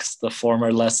Fuchs, the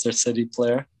former Leicester City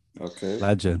player. Okay.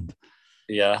 Legend.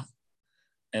 Yeah.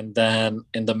 And then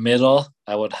in the middle,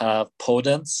 I would have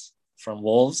Podence from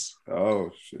Wolves.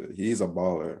 Oh, shit. He's a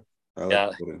baller. I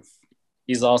like Podence.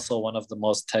 He's also one of the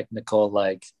most technical,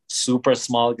 like super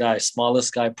small guy,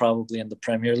 smallest guy probably in the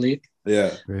Premier League.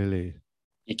 Yeah. Really?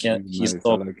 He's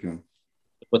so like him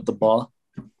with the ball.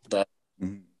 That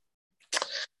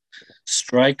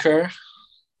striker,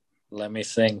 let me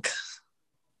think.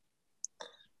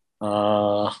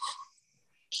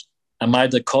 Am I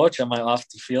the coach? Am I off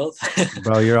the field?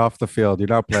 Bro, you're off the field. You're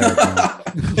not playing.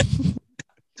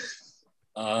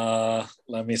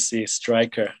 Let me see.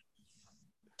 Striker.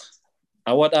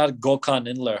 I would add Gökhan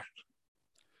Inler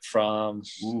from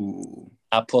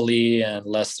Napoli and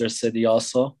Leicester City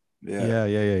also. Yeah.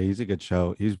 He's a good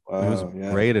show. He was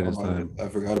great at his time. I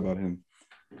forgot about him.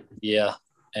 Yeah.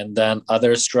 And then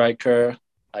other striker,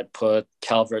 I'd put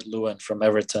Calvert-Lewin from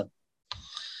Everton.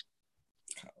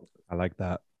 I like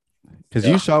that. Because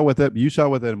you shot with it. You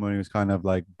shot with him when he was kind of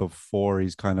like before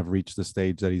he's kind of reached the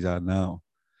stage that he's at now.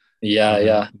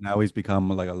 Yeah. Now he's become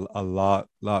like a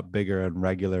lot bigger and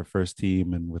regular first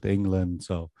team and with England.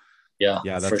 So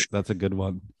that's a good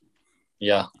one.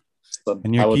 Yeah. So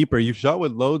and your keeper, you've shot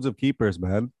with loads of keepers,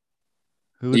 man.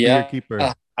 Who would be your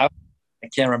keeper? I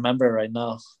can't remember right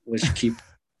now which keeper.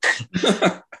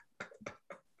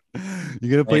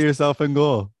 You're gonna put yourself in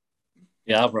goal.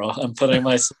 Yeah, bro. I'm putting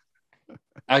myself.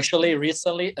 Actually,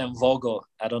 recently, Mvogo.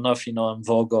 I don't know if you know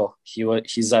Mvogo.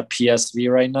 He's at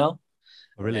PSV right now.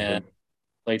 Oh, really? And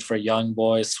played for Young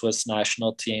Boys, Swiss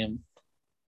national team.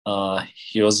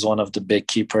 He was one of the big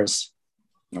keepers.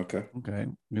 Okay.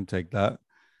 You can take that.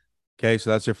 Okay,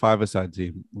 so that's your 5-a-side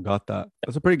team. We got that.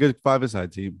 That's a pretty good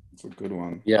 5-a-side team. It's a good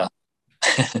one. Yeah.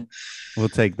 We'll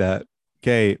take that.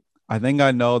 Okay, I think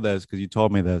I know this because you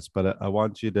told me this, but I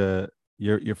want you to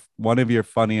your one of your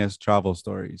funniest travel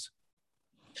stories.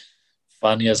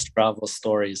 Funniest travel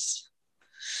stories.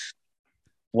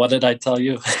 What did I tell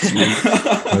you?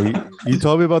 You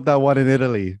told me about that one in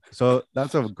Italy. So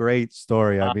that's a great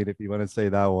story. I mean, if you want to say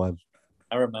that one.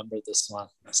 I remember this one.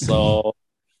 So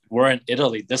we're in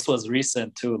Italy. This was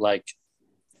recent too, like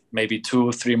maybe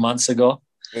 2-3 months ago.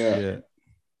 Yeah.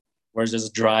 We're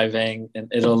just driving in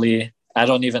Italy. I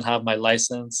don't even have my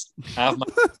license. I have my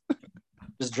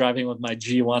just driving with my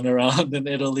G1 around in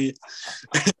Italy.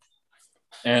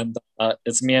 And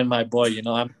it's me and my boy. You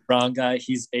know, I'm a brown guy.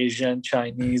 He's Asian,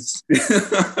 Chinese.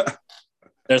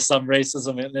 There's some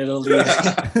racism in Italy.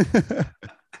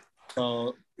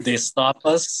 So they stop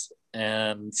us,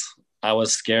 and I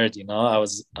was scared. You know, I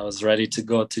was ready to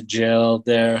go to jail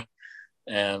there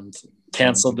and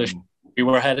cancel the. We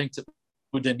were heading to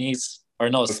Udinese, or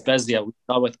no, Spezia. We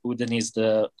saw with Udinese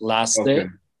the last day.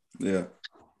 Yeah.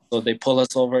 So they pull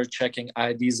us over, checking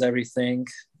IDs, everything,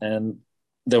 and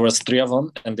there was 3 of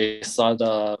them, and they saw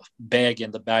the bag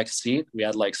in the back seat. We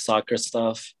had like soccer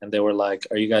stuff, and they were like,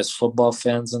 "Are you guys football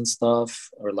fans and stuff?"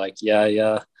 Or like,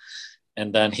 "Yeah."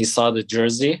 And then he saw the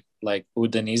jersey, like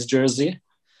Udinese jersey,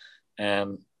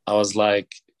 and I was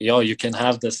like, "Yo, you can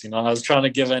have this." You know, I was trying to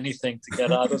give anything to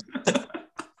get out of it.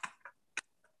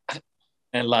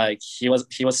 And like he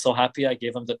was so happy. I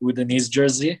gave him the Udinese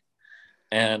jersey,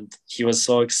 and he was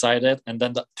so excited. And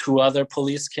then the 2 other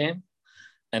police came,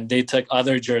 and they took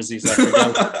other jerseys. I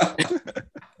forget.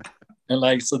 And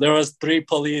like, so there was 3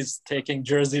 police taking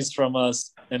jerseys from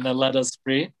us and then let us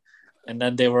free. And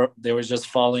then they were just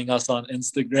following us on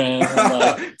Instagram. And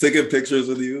like, taking pictures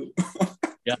with you.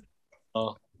 Yeah.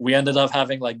 So we ended up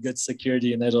having like good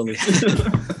security in Italy.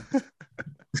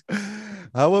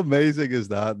 How amazing is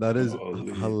that? That is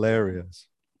hilarious.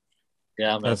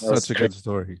 Yeah, man. That's such a good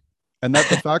story. And that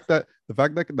the fact that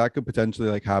that could potentially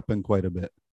like happen quite a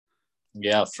bit.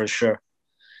 Yeah, for sure.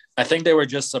 I think they were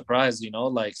just surprised, you know,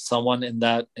 like someone in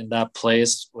that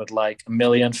place with like 1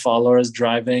 million followers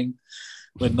driving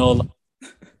with no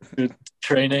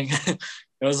training.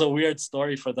 It was a weird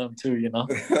story for them too, you know.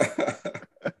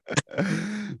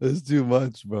 That's too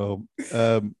much, bro.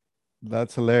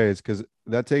 That's hilarious because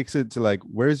that takes it to like,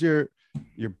 where's your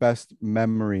best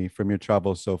memory from your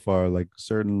travel so far? Like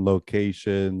certain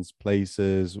locations,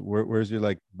 places. Where's your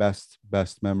like best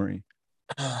memory?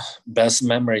 Best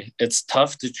memory. It's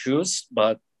tough to choose,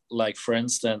 but like for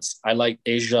instance, I like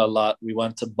Asia a lot. We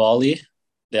went to Bali.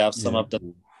 They have some of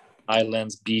the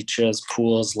islands, beaches,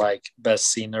 pools, like best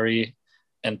scenery.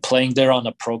 And playing there on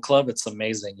a pro club, it's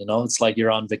amazing. You know, it's like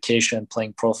you're on vacation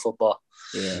playing pro football.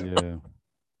 Yeah.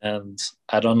 And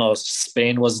I don't know,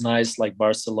 Spain was nice, like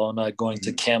Barcelona, going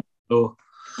to Camp Nou.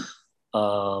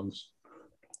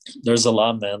 There's a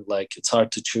lot, man. Like it's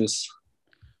hard to choose.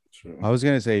 I was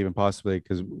gonna say even possibly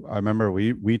because I remember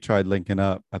we tried linking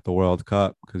up at the World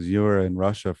Cup because you were in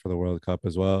Russia for the World Cup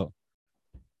as well.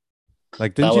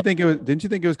 Like, didn't you think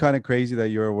it was kind of crazy that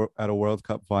you were at a World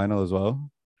Cup final as well?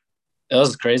 It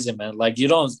was crazy, man. Like you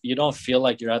don't feel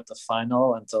like you're at the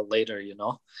final until later, you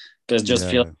know, because just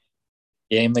feel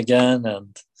game again,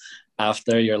 and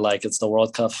after you're like, it's the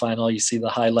World Cup final. You see the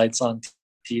highlights on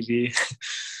TV.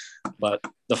 But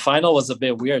the final was a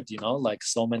bit weird, you know, like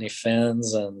so many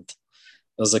fans, and it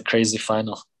was a crazy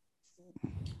final.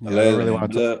 Yeah, I don't really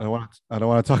want to. I don't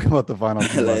want to talk about the final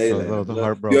too much. So do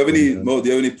you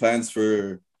have any plans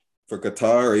for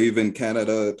Qatar or even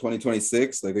Canada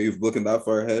 2026? Like, are you looking that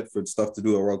far ahead for stuff to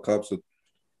do at World Cups?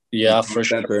 Yeah, for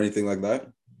sure. Or anything like that?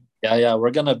 Yeah,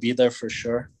 we're gonna be there for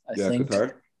sure. I think.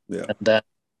 Qatar. Yeah, and then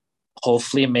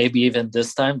hopefully, maybe even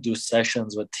this time, do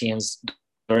sessions with teams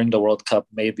during the World Cup,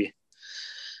 maybe.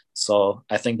 So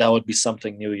I think that would be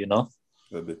something new, you know.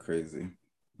 That'd be crazy.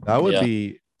 That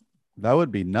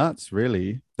would be nuts,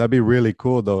 really. That'd be really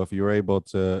cool though if you were able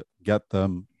to get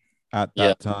them at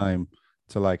that time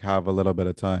to like have a little bit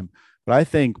of time. But I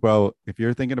think, bro, if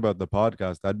you're thinking about the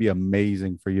podcast, that'd be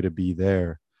amazing for you to be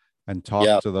there and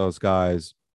talk to those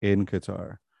guys in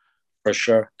Qatar. For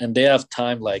sure. And they have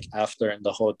time like after in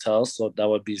the hotel, so that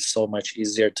would be so much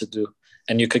easier to do.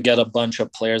 And you could get a bunch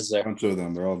of players there. A bunch of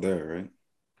them, they're all there, right?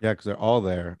 Yeah, because they're all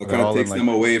there. It kind of takes them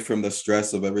away from the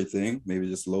stress of everything. Maybe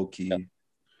just low key.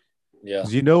 Yeah.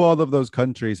 Because you know, all of those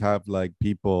countries have like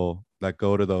people that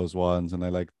go to those ones, and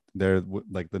they're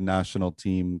like the national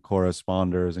team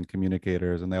corresponders and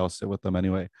communicators, and they all sit with them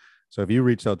anyway. So if you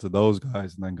reach out to those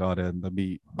guys and then got in, that'd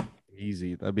be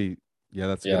easy. That's a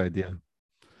good idea.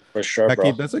 For sure, yeah, bro.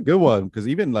 Keith, that's a good one because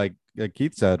even like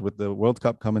Keith said, with the World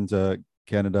Cup coming to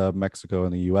Canada, Mexico,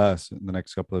 and the US in the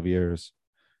next couple of years,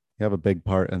 you have a big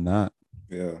part in that.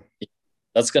 Yeah.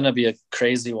 That's going to be a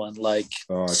crazy one. Like,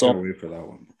 I can't wait for that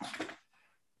one.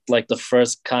 Like the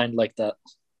first kind like that.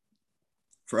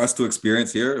 For us to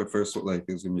experience here, the first, like,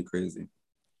 it's going to be crazy.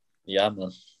 Yeah,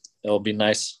 man. It'll be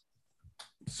nice.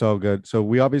 So good. So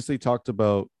we obviously talked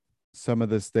about some of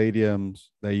the stadiums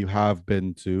that you have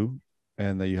been to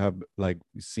and that you have like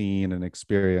seen and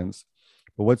experienced.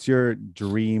 But what's your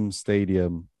dream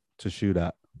stadium to shoot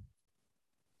at?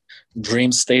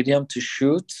 Dream stadium to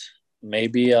shoot.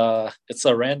 Maybe it's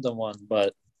a random one,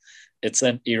 but it's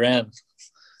in Iran.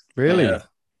 Really?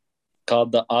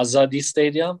 Called the Azadi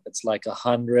Stadium. It's like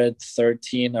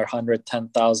 113 or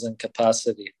 110,000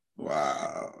 capacity.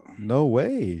 Wow. No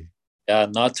way. Yeah,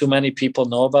 not too many people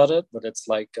know about it, but it's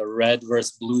like a red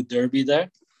versus blue derby there.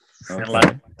 Okay.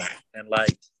 And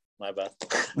like my bad.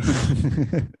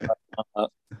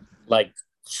 Like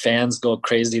fans go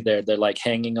crazy there. They're like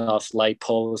hanging off light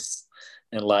posts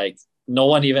and like no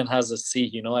one even has a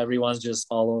seat, you know, everyone's just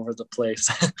all over the place.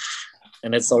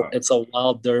 And it's a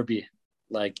wild derby.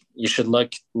 Like you should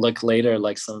look later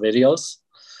like some videos.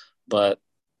 But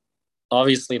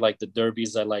obviously like the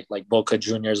derbies are like Boca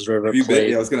Juniors, River Plate.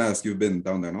 Yeah, I was gonna ask, you've been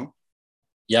down there, no?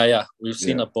 Yeah. We've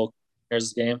seen a Boca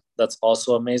Juniors game. That's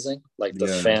also amazing. Like the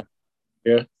fan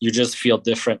here, you just feel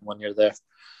different when you're there.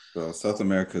 So South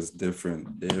America is different.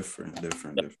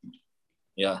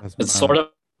 Yeah, it's sort of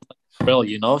real,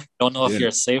 you know. You don't know if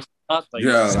you're safe or not. Like,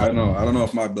 I know. I don't know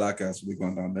if my black ass will be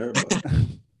going down there, but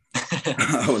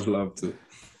I would love to.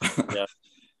 Yeah.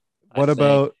 What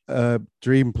about a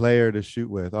dream player to shoot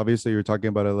with? Obviously, you were talking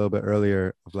about it a little bit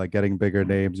earlier of like getting bigger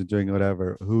names and doing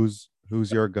whatever. Who's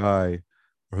your guy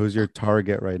or who's your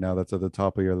target right now that's at the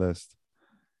top of your list?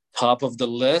 Top of the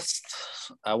list,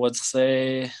 I would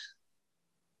say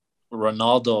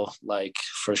Ronaldo, like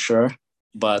for sure.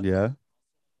 But yeah,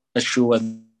 a shoe with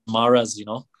Mahrez, you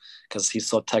know, because he's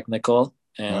so technical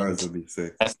and Mahrez would be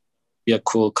sick. Be a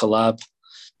cool collab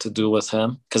to do with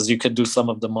him because you could do some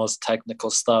of the most technical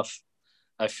stuff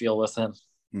I feel with him.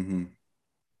 Mm-hmm.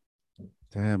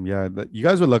 Damn, yeah, you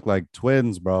guys would look like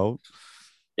twins, bro.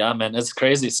 Yeah, man, it's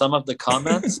crazy. Some of the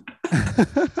comments,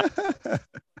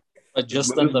 but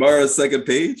just on Mahrez's second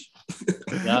page.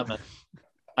 Yeah, man.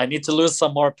 I need to lose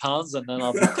some more pounds and then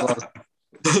I'll be close.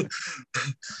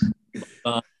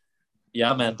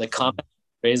 Yeah, man, the comments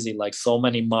are crazy. Like so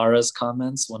many Mahrez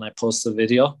comments when I post a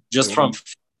video, just from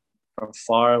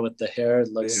far with the hair, it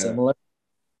looks similar.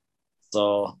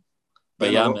 So,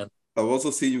 but man. I've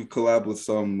also seen you collab with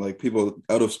some like people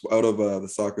out of the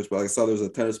soccer sport. I saw there's a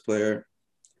tennis player,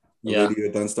 lady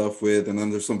you've done stuff with, and then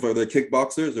there's some further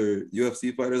kickboxers or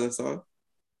UFC fighters I saw.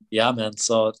 Yeah, man.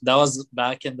 So that was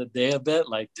back in the day a bit,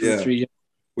 like 2-3 years.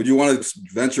 Would you want to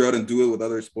venture out and do it with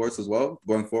other sports as well,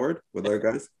 going forward with other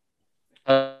guys?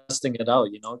 Testing it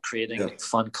out, you know, creating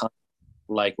fun content,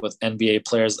 like with NBA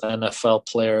players, NFL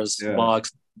players,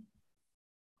 box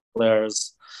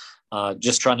players,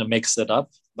 just trying to mix it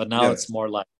up. But now it's more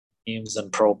like teams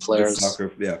and pro players. Soccer,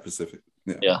 Pacific.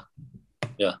 Yeah.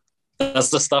 That's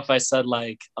the stuff I said,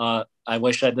 like, I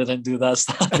wish I didn't do that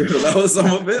stuff. That was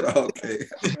some of it? Okay.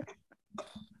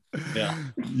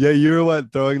 Yeah, you were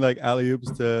throwing like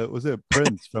alley-oops to, was it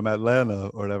Prince from Atlanta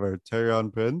or whatever?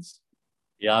 Taurean Prince?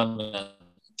 Yeah, man.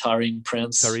 Taurean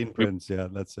Prince, yeah,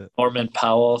 that's it. Norman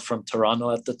Powell from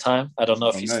Toronto at the time. I don't know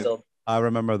if he's still... I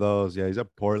remember those. Yeah, he's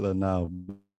at Portland now.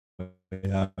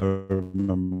 Yeah, I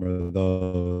remember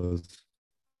those.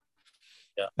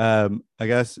 Yeah. I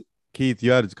guess, Keith,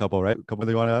 you had a couple, right? A couple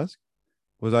that you want to ask?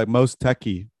 Was like most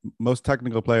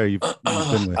technical player you've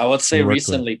been with? I would say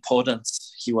recently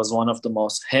Podence. He was one of the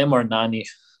most, him or Nani.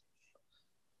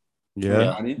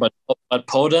 Yeah. But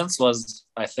Podence was,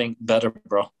 I think, better,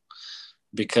 bro.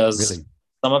 Because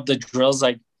some of the drills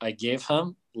I gave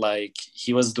him, like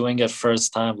he was doing it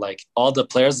first time. Like all the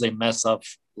players, they mess up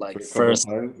like first.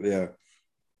 Yeah.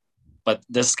 But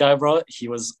this guy, bro, he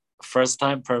was first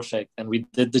time perfect. And we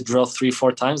did the drill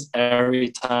 3-4 times. Every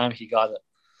time he got it.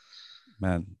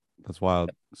 Man, that's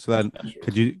wild. So then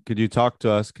could you talk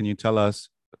to us? Can you tell us,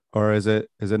 or is it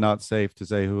not safe to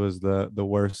say who was the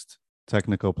worst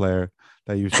technical player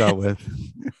that you shot with?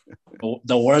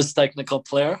 The worst technical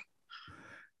player?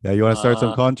 Yeah, you want to start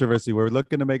some controversy? We're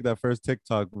looking to make that first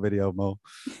TikTok video, Mo.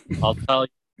 I'll tell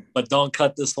you, but don't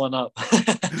cut this one up.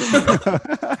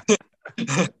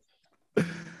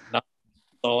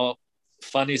 So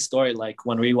funny story, like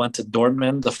when we went to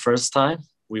Dortmund the first time,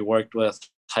 we worked with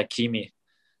Hakimi,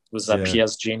 who's at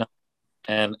PSG now.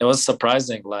 And it was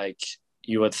surprising. Like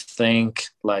you would think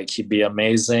like he'd be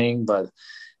amazing, but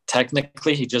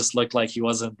technically he just looked like he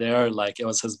wasn't there. Like it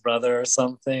was his brother or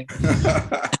something.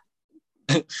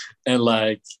 And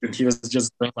like he was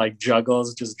just doing like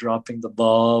juggles, just dropping the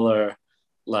ball or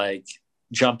like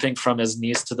jumping from his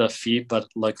knees to the feet, but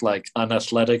looked like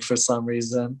unathletic for some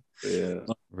reason. Yeah,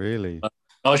 really.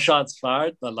 no shots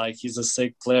fired, but like he's a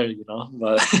sick player, you know.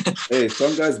 But hey,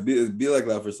 some guys be like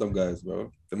that for some guys,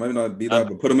 bro. They might not be that,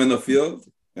 but put them in the field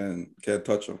and can't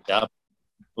touch them. Yeah,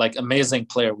 like amazing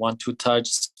player, 1-2 touch,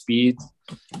 speed.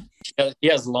 He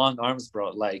has long arms, bro.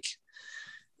 Like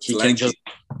he can just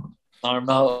arm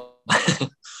out.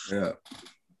 Yeah.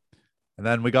 And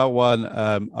then we got one.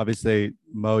 Obviously,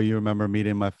 Mo, you remember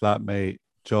meeting my flatmate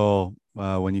Joel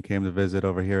when you came to visit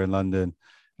over here in London.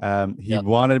 He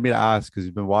wanted me to ask because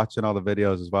he's been watching all the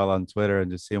videos as well on Twitter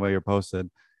and just seeing what you're posting,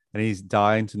 and he's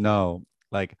dying to know,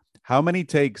 like, how many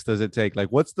takes does it take? Like,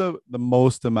 what's the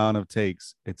most amount of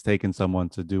takes it's taken someone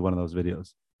to do one of those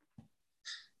videos?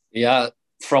 Yeah,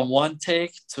 from one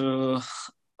take to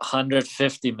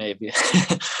 150 maybe.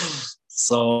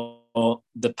 So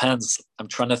depends. I'm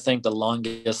trying to think the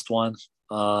longest one.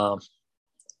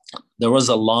 There was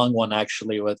a long one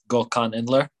actually with Gökhan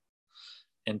Inler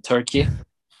in Turkey.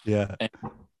 Yeah. And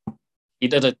he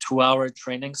did a 2-hour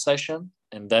training session,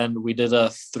 and then we did a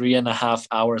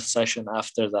 3.5-hour session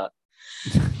after that.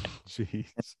 Jeez.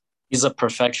 He's a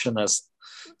perfectionist.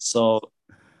 So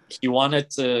he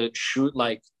wanted to shoot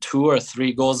like 2 or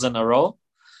 3 goals in a row,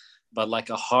 but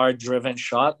like a hard driven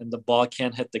shot, and the ball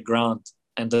can't hit the ground.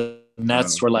 And the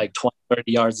nets were like 20,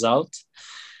 30 yards out.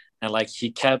 And like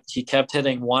he kept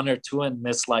hitting 1 or 2 and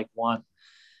missed like 1.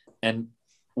 And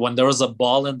when there was a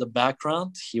ball in the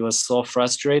background, he was so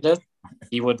frustrated.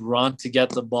 He would run to get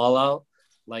the ball out.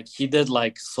 Like he did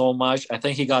like so much. I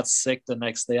think he got sick the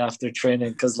next day after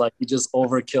training because like he just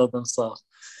overkilled himself.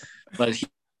 But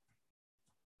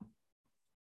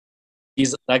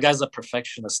that guy's a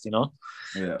perfectionist, you know?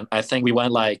 Yeah. And I think we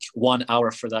went like 1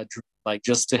 hour for that, like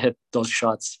just to hit those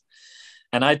shots.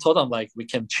 And I told him like we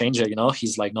can change it, you know.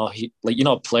 He's like, no, he like, you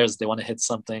know, players, they want to hit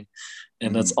something,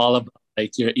 and it's all about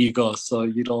like your ego, so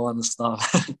you don't want to stop.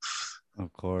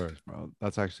 Of course, bro.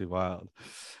 That's actually wild.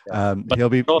 Yeah. He'll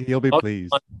be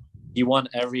pleased. He won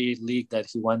every league that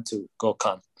he went to.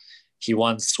 Gökhan. He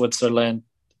won Switzerland,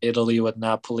 Italy with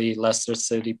Napoli, Leicester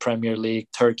City, Premier League,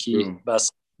 Turkey,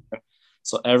 best.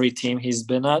 So every team he's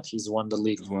been at, he's won the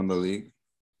league. He's won the league.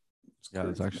 Yeah,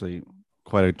 it's actually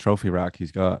quite a trophy rack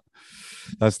he's got.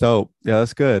 That's dope. Yeah,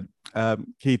 that's good.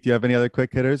 Keith, do you have any other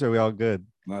quick hitters? Or are we all good?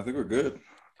 No, I think we're good.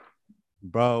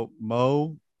 Bro,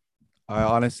 Mo,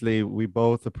 we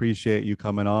both appreciate you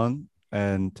coming on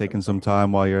and taking some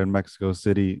time while you're in Mexico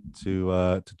City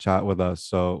to chat with us.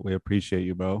 So we appreciate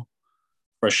you, bro.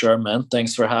 For sure, man.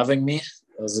 Thanks for having me.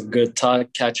 It was a good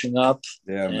talk, catching up.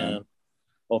 Yeah, man.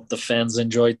 Hope the fans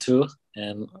enjoyed too,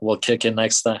 and we'll kick it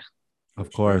next time.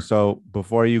 Of course. So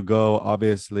before you go,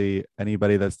 obviously,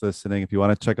 anybody that's listening, if you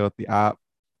want to check out the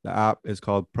app is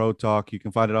called Pro Talk. You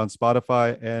can find it on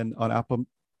Spotify and on Apple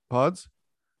Pods.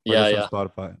 Yeah.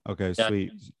 Spotify. Okay, yeah.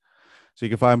 Sweet. So you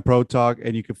can find Pro Talk,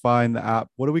 and you can find the app.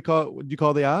 What do you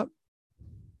call the app?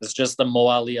 It's just the Mo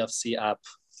Ali FC app.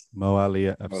 Mo Ali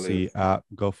FC app.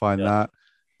 Go find that.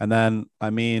 And then,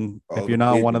 I mean, if you're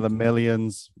not one of the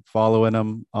millions following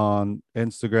him on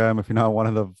Instagram, if you're not one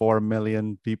of the 4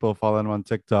 million people following him on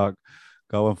TikTok,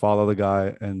 go and follow the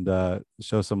guy and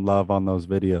show some love on those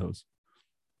videos.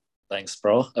 Thanks,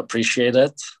 bro. Appreciate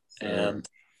it. And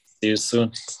see you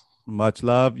soon. Much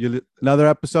love. Another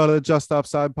episode of the Just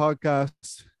Offside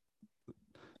podcast.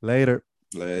 Later.